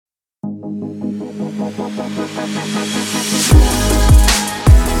You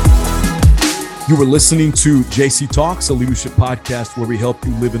were listening to JC Talks, a leadership podcast where we help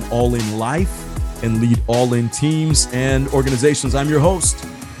you live an all-in life and lead all-in teams and organizations. I'm your host,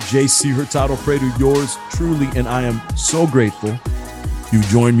 JC Hurtado Prado, yours truly, and I am so grateful you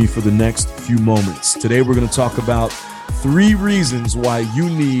joined me for the next few moments. Today, we're going to talk about 3 reasons why you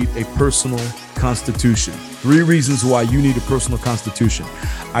need a personal constitution. 3 reasons why you need a personal constitution.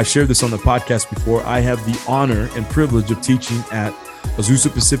 I've shared this on the podcast before. I have the honor and privilege of teaching at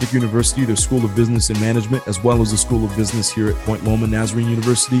Azusa Pacific University, their School of Business and Management, as well as the School of Business here at Point Loma Nazarene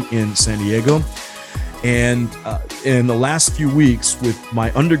University in San Diego. And in the last few weeks with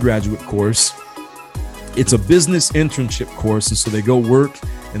my undergraduate course, it's a business internship course. And so they go work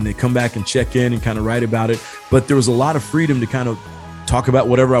and they come back and check in and kind of write about it. But there was a lot of freedom to kind of talk about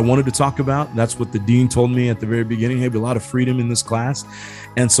whatever I wanted to talk about. That's what the dean told me at the very beginning. Hey, a lot of freedom in this class.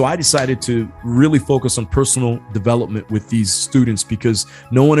 And so I decided to really focus on personal development with these students because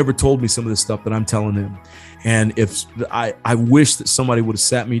no one ever told me some of the stuff that I'm telling them. And if I wish that somebody would have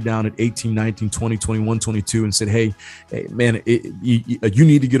sat me down at 18, 19, 20, 21, 22 and said, hey man, you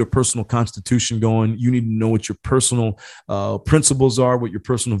need to get a personal constitution going. You need to know what your personal principles are, what your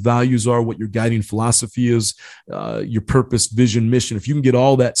personal values are, what your guiding philosophy is, your purpose, vision, mission. If you can get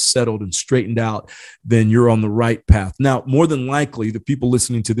all that settled and straightened out, then you're on the right path. Now, more than likely, the people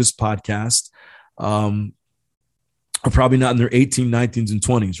listening to this podcast are probably not in their 18, 19s, and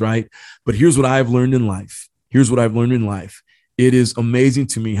 20s, right? But here's what I've learned in life. It is amazing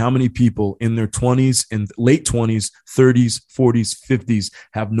to me how many people in their 20s and late 20s, 30s, 40s, 50s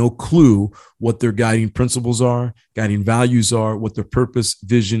have no clue what their guiding principles are, guiding values are, what their purpose,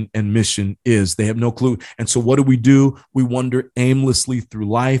 vision, and mission is. They have no clue. And so what do? We wander aimlessly through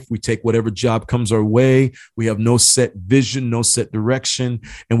life. We take whatever job comes our way. We have no set vision, no set direction,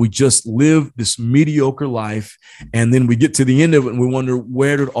 and we just live this mediocre life. And then we get to the end of it and we wonder,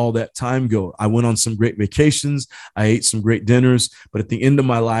 where did all that time go? I went on some great vacations. I ate some great dinners, but at the end of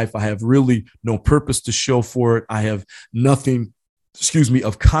my life, I have really no purpose to show for it. I have nothing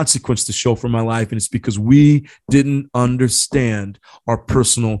of consequence to show for my life. And it's because we didn't understand our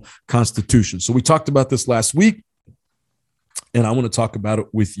personal constitution. So we talked about this last week, and I want to talk about it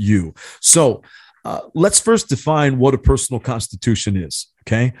with you. So let's first define what a personal constitution is.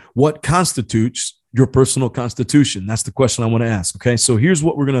 Okay. What constitutes your personal constitution? That's the question I want to ask. Okay. So here's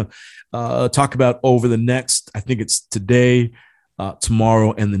what we're going to talk about over the next, I think it's today,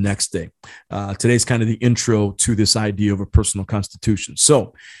 tomorrow, and the next day. Today's kind of the intro to this idea of a personal constitution.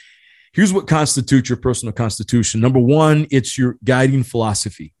 So here's what constitutes your personal constitution. Number 1, it's your guiding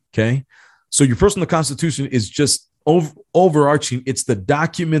philosophy. Okay. So your personal constitution is just overarching. It's the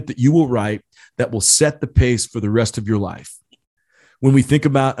document that you will write that will set the pace for the rest of your life. When we think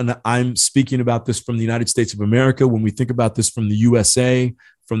about, and I'm speaking about this from the United States of America, when we think about this from the USA,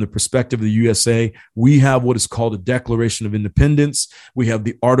 from the perspective of the USA, we have what is called a Declaration of Independence. We have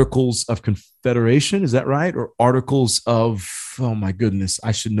the Articles of Confederation. Is that right? Or Articles of, oh my goodness,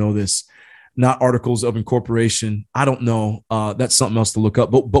 I should know this. Not Articles of Incorporation. I don't know. That's something else to look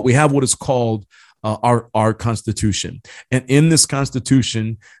up. But we have what is called our Constitution. And in this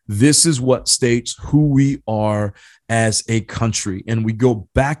Constitution, this is what states who we are as a country. And we go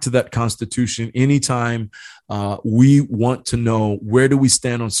back to that Constitution anytime we want to know where do we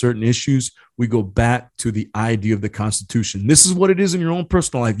stand on certain issues. We go back to the idea of the Constitution. This is what it is in your own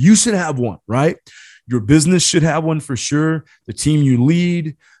personal life. You should have one, right? Your business should have one for sure. The team you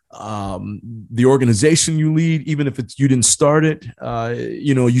lead, the organization you lead, even if you didn't start it,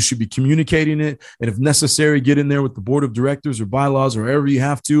 you should be communicating it. And if necessary, get in there with the board of directors or bylaws or wherever you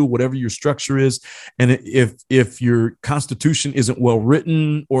have to, whatever your structure is. And if your constitution isn't well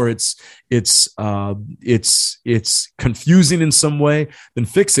written or it's confusing in some way, then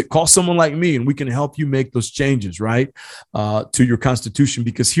fix it. Call someone like me and we can help you make those changes, right? To your constitution.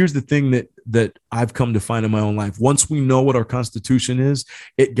 Because here's the thing that I've come to find in my own life. Once we know what our constitution is,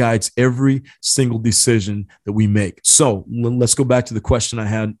 it guides every single decision that we make. So let's go back to the question I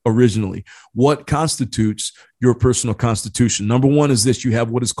had originally. What constitutes your personal constitution? Number 1 is this: you have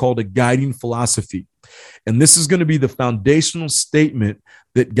what is called a guiding philosophy. And this is going to be the foundational statement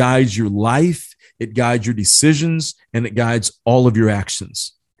that guides your life, it guides your decisions, and it guides all of your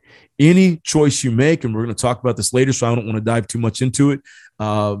actions. Any choice you make, and we're going to talk about this later, so I don't want to dive too much into it,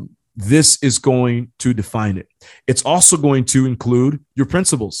 this is going to define it. It's also going to include your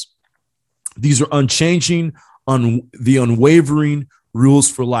principles. These are unchanging, the unwavering rules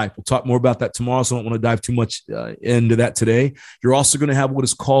for life. We'll talk more about that tomorrow, so I don't want to dive too much into that today. You're also going to have what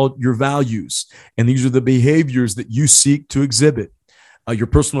is called your values, and these are the behaviors that you seek to exhibit. Your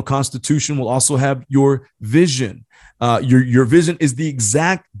personal constitution will also have your vision. Your vision is the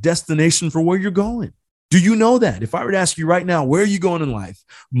exact destination for where you're going. Do you know that? If I were to ask you right now, where are you going in life?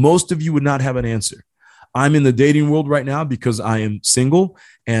 Most of you would not have an answer. I'm in the dating world right now because I am single.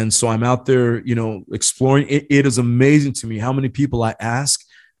 And so I'm out there, exploring. It is amazing to me how many people I ask,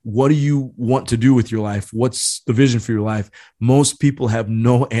 what do you want to do with your life? What's the vision for your life? Most people have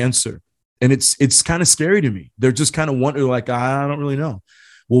no answer. And it's kind of scary to me. They're just kind of wondering, like, I don't really know.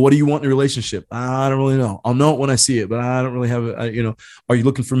 Well, what do you want in a relationship? I don't really know. I'll know it when I see it, but I don't really have it. Are you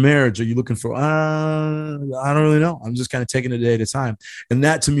looking for marriage? Are you looking for, I don't really know. I'm just kind of taking it a day at a time. And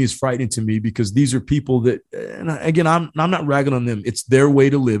that to me is frightening to me because these are people that, and again, I'm not ragging on them. It's their way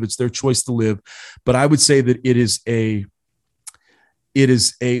to live. It's their choice to live. But I would say that it is a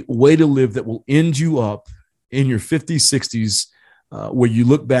way to live that will end you up in your 50s, 60s, where you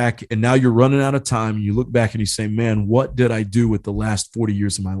look back and now you're running out of time. And you look back and you say, man, what did I do with the last 40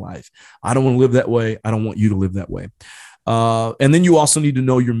 years of my life? I don't want to live that way. I don't want you to live that way. And then you also need to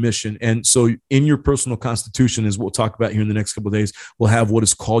know your mission. And so in your personal constitution, is what we'll talk about here in the next couple of days, we'll have what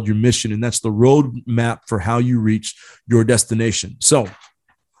is called your mission. And that's the roadmap for how you reach your destination. So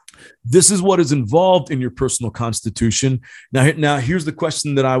this is what is involved in your personal constitution. Now here's the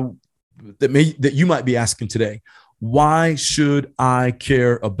question that you might be asking today. Why should I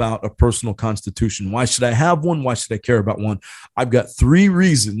care about a personal constitution? Why should I have one? Why should I care about one? I've got 3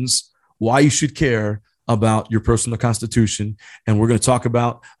 reasons why you should care about your personal constitution. And we're going to talk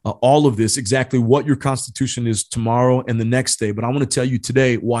about all of this, exactly what your constitution is tomorrow and the next day. But I want to tell you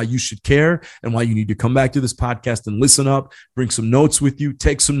today why you should care and why you need to come back to this podcast and listen up, bring some notes with you,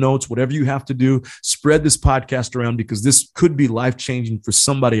 take some notes, whatever you have to do, spread this podcast around because this could be life-changing for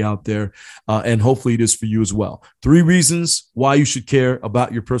somebody out there. And hopefully it is for you as well. 3 reasons why you should care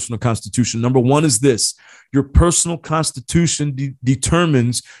about your personal constitution. Number 1 is this: your personal constitution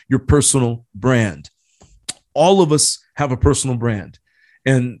determines your personal brand. All of us have a personal brand,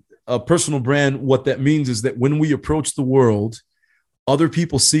 and a personal brand, what that means is that when we approach the world, other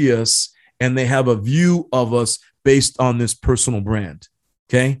people see us and they have a view of us based on this personal brand.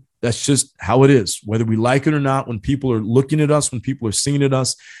 Okay. That's just how it is, whether we like it or not. When people are looking at us, when people are seeing at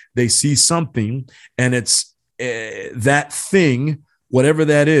us, they see something, and it's that thing, whatever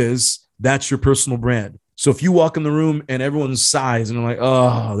that is, that's your personal brand. So if you walk in the room and everyone sighs and they're like,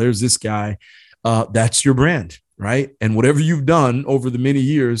 oh, there's this guy, that's your brand, right? And whatever you've done over the many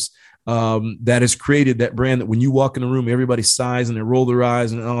years, that has created that brand that when you walk in the room, everybody sighs and they roll their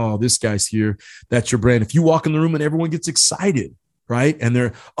eyes and, oh, this guy's here. That's your brand. If you walk in the room and everyone gets excited, right? And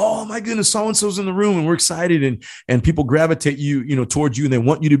they're, oh my goodness, so-and-so's in the room and we're excited. And people gravitate towards you and they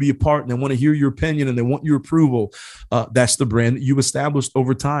want you to be a part and they want to hear your opinion and they want your approval. That's the brand that you've established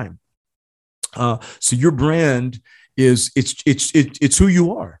over time. So your brand is, it's who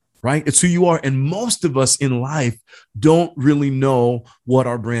you are. Right? It's who you are. And most of us in life don't really know what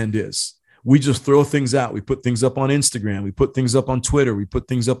our brand is. We just throw things out. We put things up on Instagram. We put things up on Twitter. We put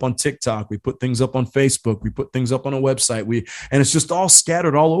things up on TikTok. We put things up on Facebook. We put things up on a website. And it's just all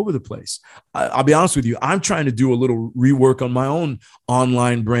scattered all over the place. I'll be honest with you. I'm trying to do a little rework on my own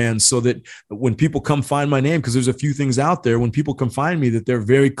online brand so that when people come find my name, because there's a few things out there, when people come find me, that they're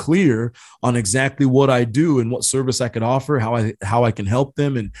very clear on exactly what I do and what service I could offer, how I can help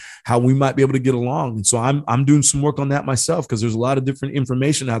them, and how we might be able to get along. And so I'm doing some work on that myself because there's a lot of different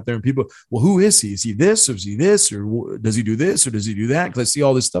information out there, and people, well, who is he? Is he this, or is he this, or does he do this, or does he do that? Because I see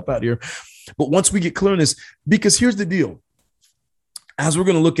all this stuff out here. But once we get clear on this, because here's the deal. As we're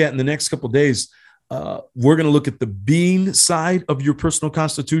going to look at in the next couple of days, we're going to look at the being side of your personal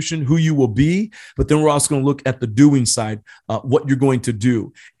constitution, who you will be, but then we're also going to look at the doing side, what you're going to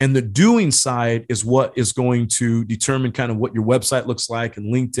do. And the doing side is what is going to determine kind of what your website looks like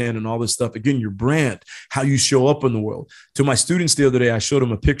and LinkedIn and all this stuff. Again, your brand, how you show up in the world. To my students the other day, I showed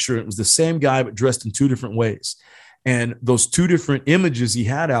them a picture. It was the same guy, but dressed in 2 different ways. And those 2 different images he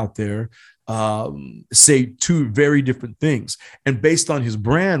had out there say 2 very different things. And based on his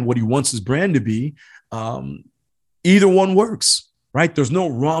brand, what he wants his brand to be, either one works, right? There's no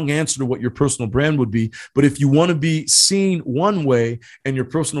wrong answer to what your personal brand would be. But if you want to be seen one way and your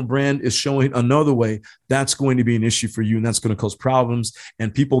personal brand is showing another way, that's going to be an issue for you. And that's going to cause problems.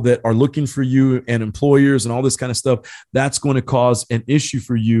 And people that are looking for you and employers and all this kind of stuff, that's going to cause an issue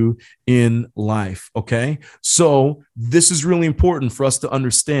for you in life. Okay. So this is really important for us to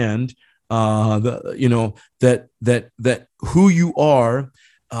understand that who you are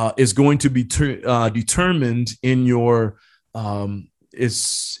is going to be determined in your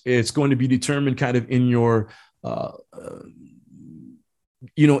it's going to be determined kind of in your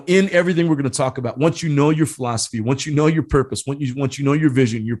in everything we're going to talk about, once you know your philosophy, once you know your purpose, once you know your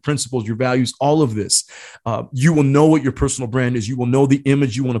vision, your principles, your values, all of this, you will know what your personal brand is. You will know the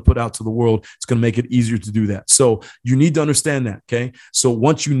image you want to put out to the world. It's going to make it easier to do that. So you need to understand that. Okay. So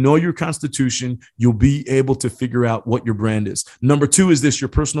once you know your constitution, you'll be able to figure out what your brand is. Number 2 is this: your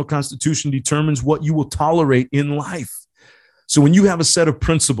personal constitution determines what you will tolerate in life. So when you have a set of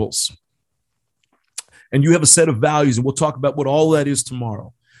principles, and you have a set of values, and we'll talk about what all that is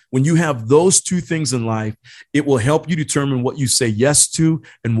tomorrow. When you have those 2 things in life, it will help you determine what you say yes to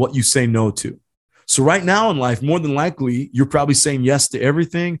and what you say no to. So right now in life, more than likely, you're probably saying yes to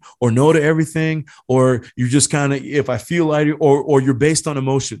everything or no to everything, or you're just kind of, if I feel like it, or you're based on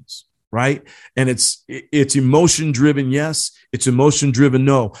emotions, right? And it's emotion driven yes, it's emotion driven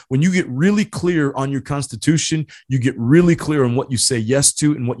no. When you get really clear on your constitution, you get really clear on what you say yes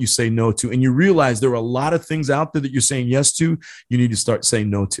to and what you say no to. And you realize there are a lot of things out there that you're saying yes to, you need to start saying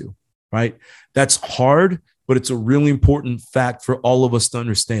no to, right? That's hard, but it's a really important fact for all of us to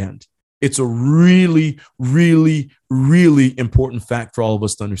understand. It's a really, really, really important fact for all of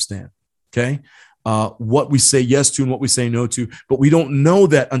us to understand, okay? What we say yes to and what we say no to, but we don't know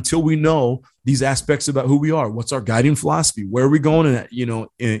that until we know these aspects about who we are. What's our guiding philosophy? Where are we going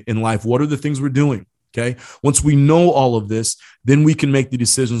in life? What are the things we're doing? Okay. Once we know all of this, then we can make the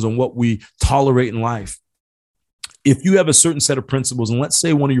decisions on what we tolerate in life. If you have a certain set of principles, and let's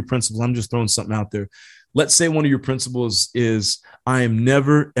say one of your principles, I'm just throwing something out there. Let's say one of your principles is I am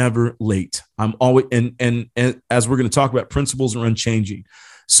never, ever late. I'm always, and as we're going to talk about, principles are unchanging.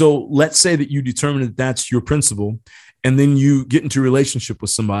 So let's say that you determine that that's your principle, and then you get into a relationship with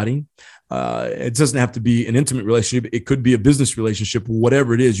somebody. It doesn't have to be an intimate relationship. It could be a business relationship,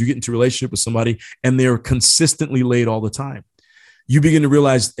 whatever it is. You get into a relationship with somebody and they're consistently late all the time. You begin to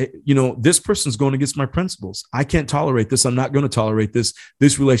realize, this person's going against my principles. I can't tolerate this. I'm not going to tolerate this.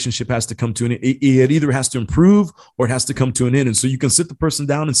 This relationship has to come to an end. It either has to improve or it has to come to an end. And so you can sit the person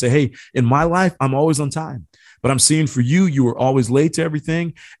down and say, hey, in my life, I'm always on time. But I'm seeing for you, you are always late to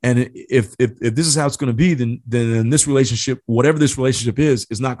everything. And if this is how it's going to be, then this relationship, whatever this relationship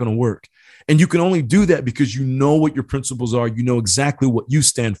is not going to work. And you can only do that because you know what your principles are. You know exactly what you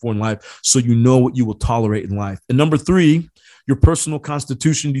stand for in life. So you know what you will tolerate in life. And number 3, your personal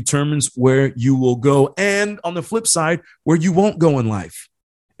constitution determines where you will go. And on the flip side, where you won't go in life.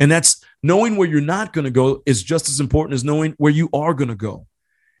 And that's knowing where you're not going to go is just as important as knowing where you are going to go.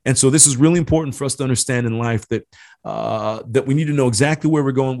 And so this is really important for us to understand in life that we need to know exactly where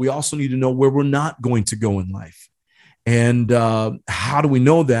we're going. We also need to know where we're not going to go in life. And how do we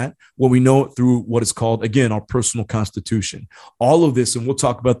know that? Well, we know it through what is called, again, our personal constitution. All of this, and we'll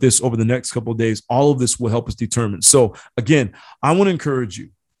talk about this over the next couple of days, all of this will help us determine. So again, I want to encourage you,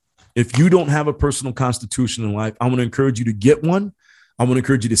 if you don't have a personal constitution in life, I want to encourage you to get one. I want to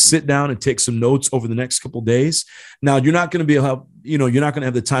encourage you to sit down and take some notes over the next couple of days. Now, you're not going to be able to, you're not going to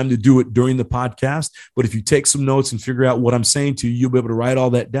have the time to do it during the podcast, but if you take some notes and figure out what I'm saying to you, you'll be able to write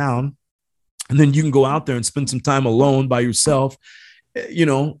all that down. And then you can go out there and spend some time alone by yourself,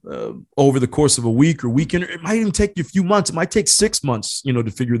 over the course of a week or weekend. It might even take you a few months. It might take 6 months,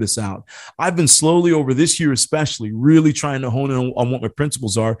 to figure this out. I've been slowly over this year, especially really trying to hone in on what my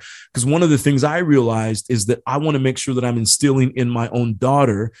principles are. Because one of the things I realized is that I want to make sure that I'm instilling in my own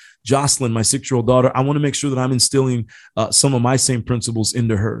daughter, Jocelyn, my 6-year-old daughter, I want to make sure that I'm instilling some of my same principles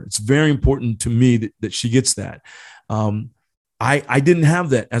into her. It's very important to me that she gets that. I didn't have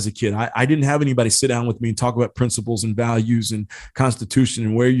that as a kid. I didn't have anybody sit down with me and talk about principles and values and constitution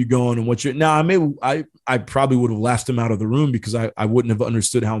and where you're going and what you're. Now, I probably would have laughed him out of the room because I wouldn't have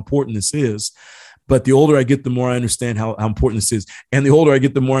understood how important this is. But the older I get, the more I understand how important this is. And the older I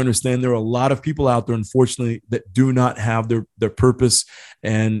get, the more I understand there are a lot of people out there, unfortunately, that do not have their purpose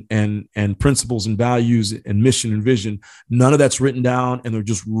and principles and values and mission and vision. None of that's written down, and they're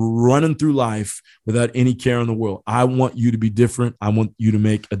just running through life without any care in the world. I want you to be different. I want you to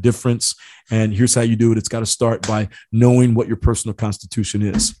make a difference. And here's how you do it. It's got to start by knowing what your personal constitution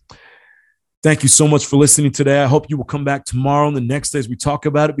is. Thank you so much for listening today. I hope you will come back tomorrow and the next day as we talk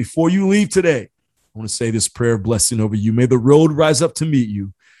about it. Before you leave today, I want to say this prayer of blessing over you. May the road rise up to meet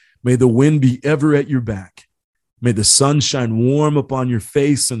you. May the wind be ever at your back. May the sun shine warm upon your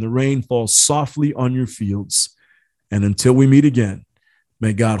face and the rain fall softly on your fields. And until we meet again,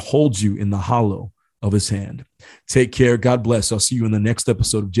 may God hold you in the hollow of his hand. Take care. God bless. I'll see you in the next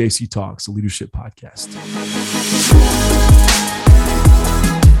episode of JC Talks, the Leadership Podcast.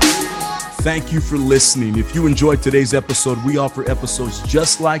 Thank you for listening. If you enjoyed today's episode, we offer episodes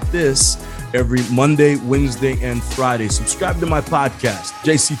just like this every Monday, Wednesday, and Friday. Subscribe to my podcast,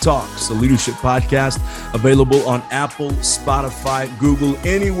 JC Talks, a leadership podcast, available on Apple, Spotify, Google,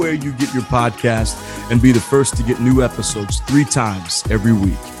 anywhere you get your podcast, and be the first to get new episodes 3 times every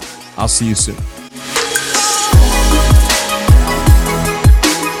week. I'll see you soon.